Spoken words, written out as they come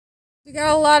We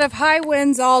got a lot of high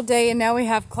winds all day, and now we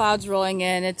have clouds rolling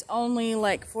in. It's only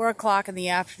like 4 o'clock in the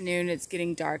afternoon. It's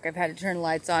getting dark. I've had to turn the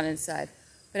lights on inside.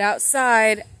 But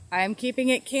outside, I'm keeping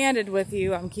it candid with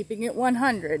you. I'm keeping it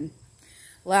 100.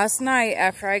 Last night,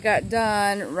 after I got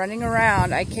done running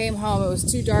around, I came home. It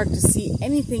was too dark to see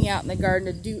anything out in the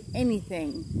garden, to do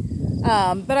anything.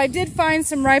 But I did find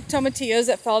some ripe tomatillos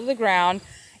that fell to the ground,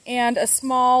 and a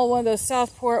small one of those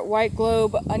Southport white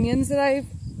globe onions that I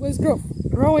was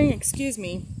growing, excuse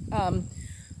me.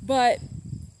 But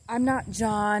I'm not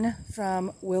John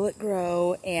from Will It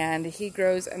Grow, and he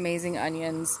grows amazing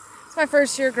onions. It's my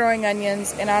first year growing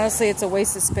onions, and honestly, it's a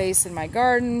waste of space in my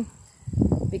garden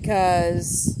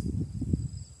because,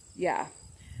 yeah.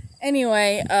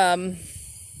 Anyway,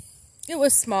 it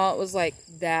was small. It was like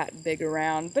that big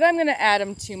around, but I'm going to add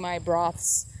them to my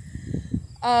broths.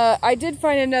 I did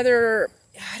find another,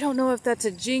 I don't know if that's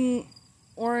a Jing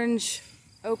orange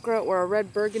okra or a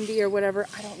red burgundy or whatever.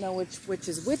 I don't know which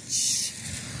is which.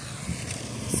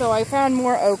 So I found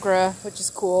more okra, which is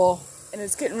cool. And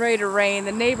it's getting ready to rain.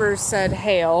 The neighbors said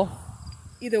hail.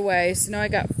 Either way, so now I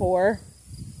got 4.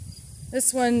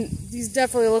 This one, these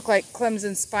definitely look like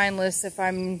Clemson spineless if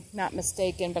I'm not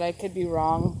mistaken, but I could be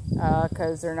wrong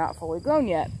because they're not fully grown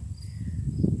yet.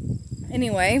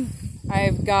 Anyway,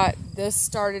 I've got this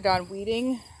started on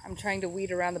weeding. I'm trying to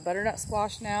weed around the butternut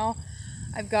squash now.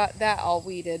 I've got that all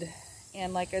weeded.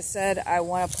 And like I said, I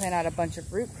want to plant out a bunch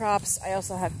of root crops. I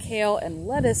also have kale and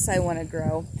lettuce I want to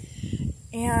grow.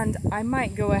 And I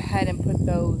might go ahead and put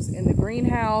those in the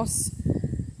greenhouse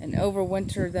and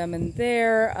overwinter them in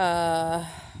there.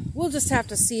 We'll just have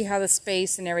to see how the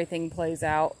space and everything plays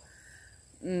out.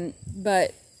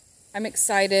 But I'm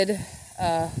excited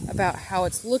about how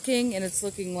it's looking, and it's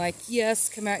looking like, yes,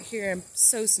 come out here and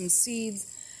sow some seeds.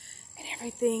 And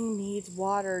everything needs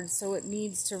watered, so it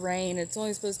needs to rain. It's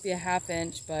only supposed to be a ½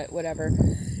 inch, but whatever.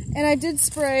 And I did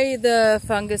spray the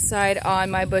fungicide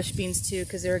on my bush beans too,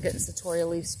 because they were getting sartorial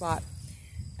leaf spot.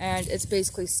 And it's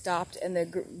basically stopped, and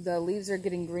the leaves are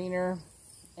getting greener.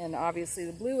 And obviously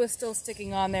the blue is still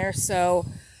sticking on there. So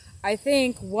I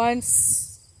think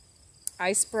once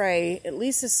I spray at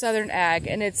least a Southern Ag,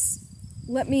 and it's,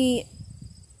 let me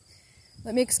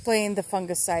explain the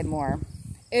fungicide more.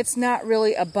 It's not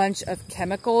really a bunch of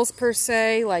chemicals per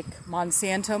se, like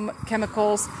Monsanto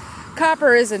chemicals.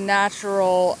 Copper is a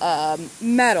natural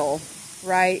metal,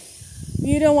 right?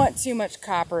 You don't want too much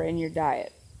copper in your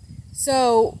diet.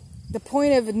 So the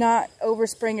point of not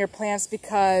overspraying your plants,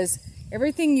 because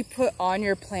everything you put on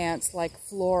your plants, like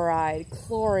fluoride,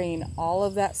 chlorine, all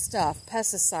of that stuff,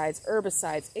 pesticides,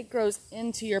 herbicides, it grows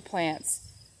into your plants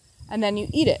and then you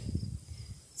eat it.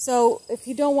 So if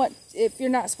you're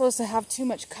not supposed to have too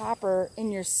much copper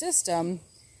in your system,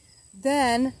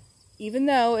 then even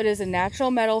though it is a natural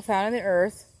metal found in the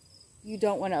earth, you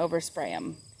don't want to overspray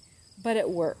them. But it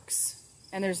works.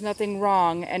 And there's nothing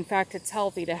wrong. In fact, it's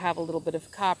healthy to have a little bit of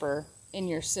copper in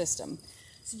your system.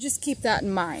 So just keep that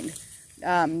in mind.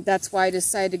 That's why I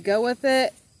decided to go with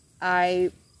it.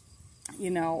 I'm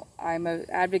an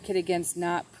advocate against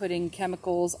not putting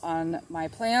chemicals on my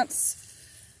plants.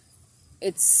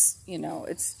 It's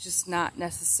just not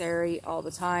necessary all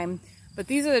the time. But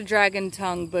these are the dragon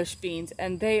tongue bush beans,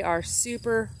 and they are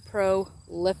super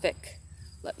prolific.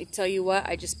 Let me tell you what,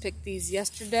 I just picked these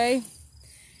yesterday,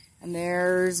 and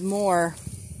there's more.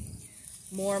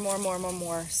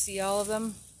 More. See all of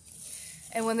them?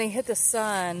 And when they hit the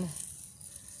sun,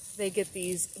 they get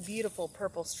these beautiful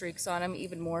purple streaks on them,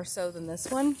 even more so than this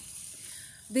one.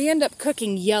 They end up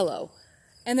cooking yellow.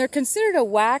 And they're considered a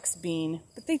wax bean,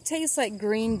 but they taste like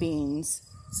green beans.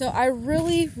 So I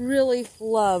really, really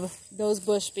love those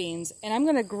bush beans. And I'm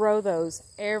going to grow those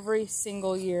every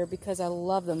single year because I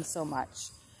love them so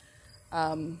much.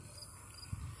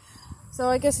 So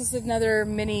I guess it's another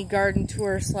mini garden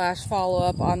tour /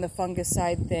 follow-up on the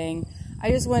fungicide thing. I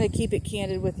just want to keep it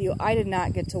candid with you. I did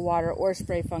not get to water or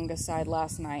spray fungicide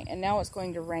last night. And now it's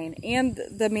going to rain. And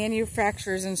the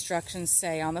manufacturer's instructions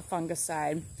say on the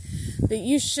fungicide that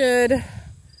you should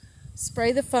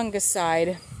spray the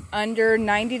fungicide under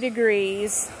 90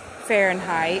 degrees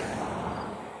Fahrenheit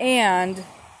and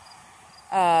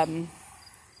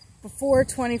before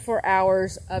 24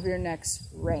 hours of your next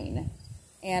rain.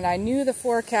 And I knew the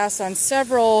forecast on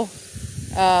several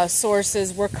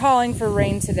sources were calling for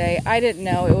rain today. I didn't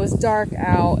know. It was dark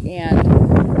out, and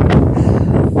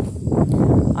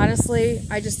honestly,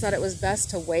 I just thought it was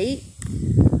best to wait.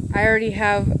 I already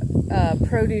have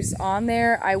produce on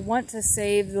there. I want to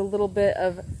save the little bit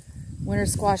of winter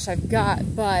squash I've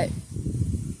got, but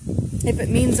if it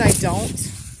means I don't.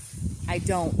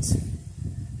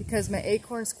 because my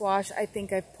acorn squash, I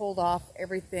think I've pulled off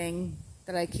everything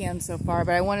that I can so far,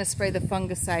 but I want to spray the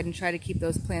fungicide and try to keep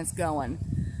those plants going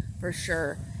for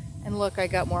sure. And look, I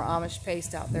got more Amish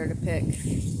paste out there to pick.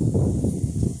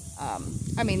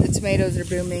 I mean, the tomatoes are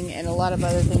booming and a lot of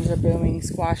other things are booming.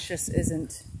 Squash just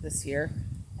isn't this year,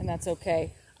 and that's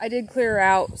okay. I did clear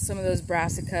out some of those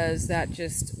brassicas that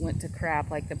just went to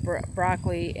crap, like the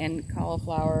broccoli and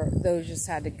cauliflower. Those just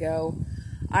had to go.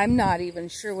 I'm not even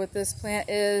sure what this plant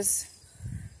is.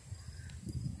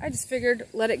 I just figured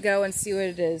let it go and see what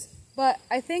it is. But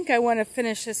I think I want to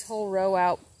finish this whole row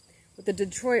out with the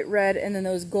Detroit red and then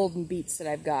those golden beets that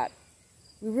I've got.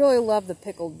 We really love the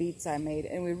pickled beets I made,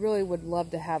 and we really would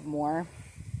love to have more.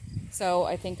 So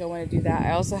I think I want to do that.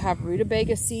 I also have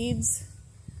rutabaga seeds.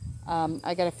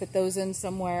 I got to fit those in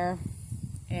somewhere.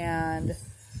 And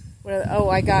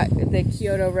I got the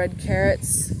Kyoto red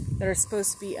carrots that are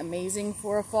supposed to be amazing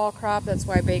for a fall crop. That's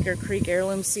why Baker Creek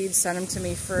Heirloom Seeds sent them to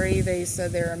me free. They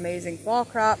said they're amazing fall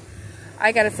crop.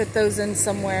 I got to fit those in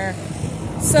somewhere.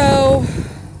 So,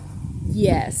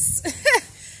 yes.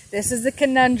 This is the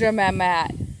conundrum I'm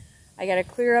at. I got to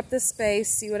clear up the space,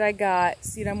 see what I got,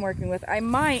 see what I'm working with. I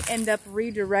might end up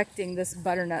redirecting this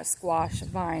butternut squash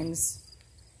vines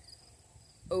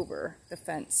over the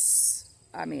fence.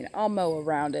 I mean, I'll mow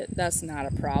around it. That's not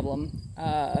a problem.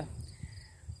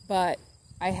 But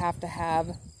I have to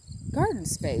have garden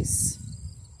space.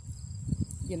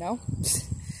 You know?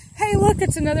 Hey, look,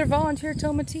 it's another volunteer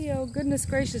tomatillo. Goodness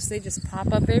gracious, they just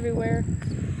pop up everywhere.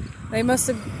 They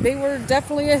were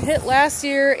definitely a hit last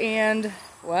year, and,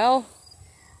 well,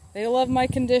 they love my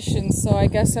conditions, so I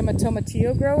guess I'm a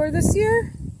tomatillo grower this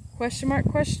year? Question mark,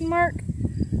 question mark.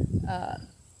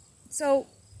 So,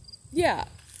 yeah,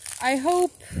 I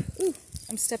hope, ooh,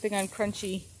 I'm stepping on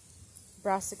crunchy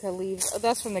brassica leaves. Oh,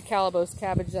 that's from the Calabos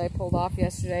cabbage that I pulled off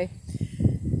yesterday.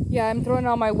 Yeah, I'm throwing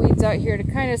all my weeds out here to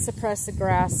kind of suppress the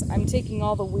grass. I'm taking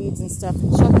all the weeds and stuff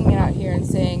and chucking it out here and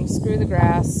saying, screw the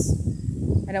grass.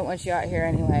 I don't want you out here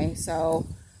anyway. So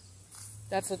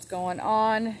that's what's going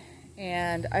on.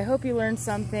 And I hope you learned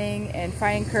something and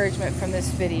find encouragement from this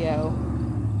video,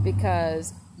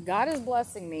 because God is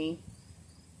blessing me,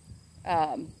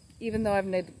 even though I've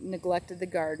neglected the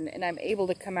garden, and I'm able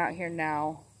to come out here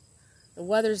now. The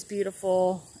weather's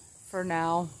beautiful for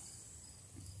now,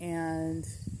 and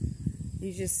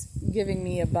He's just giving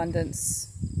me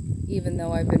abundance, even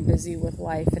though I've been busy with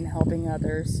life and helping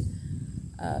others.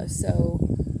 So,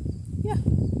 yeah,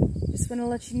 just want to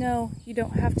let you know you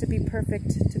don't have to be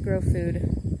perfect to grow food.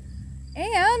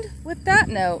 And with that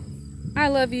note, I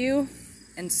love you,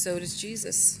 and so does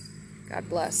Jesus. God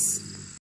bless.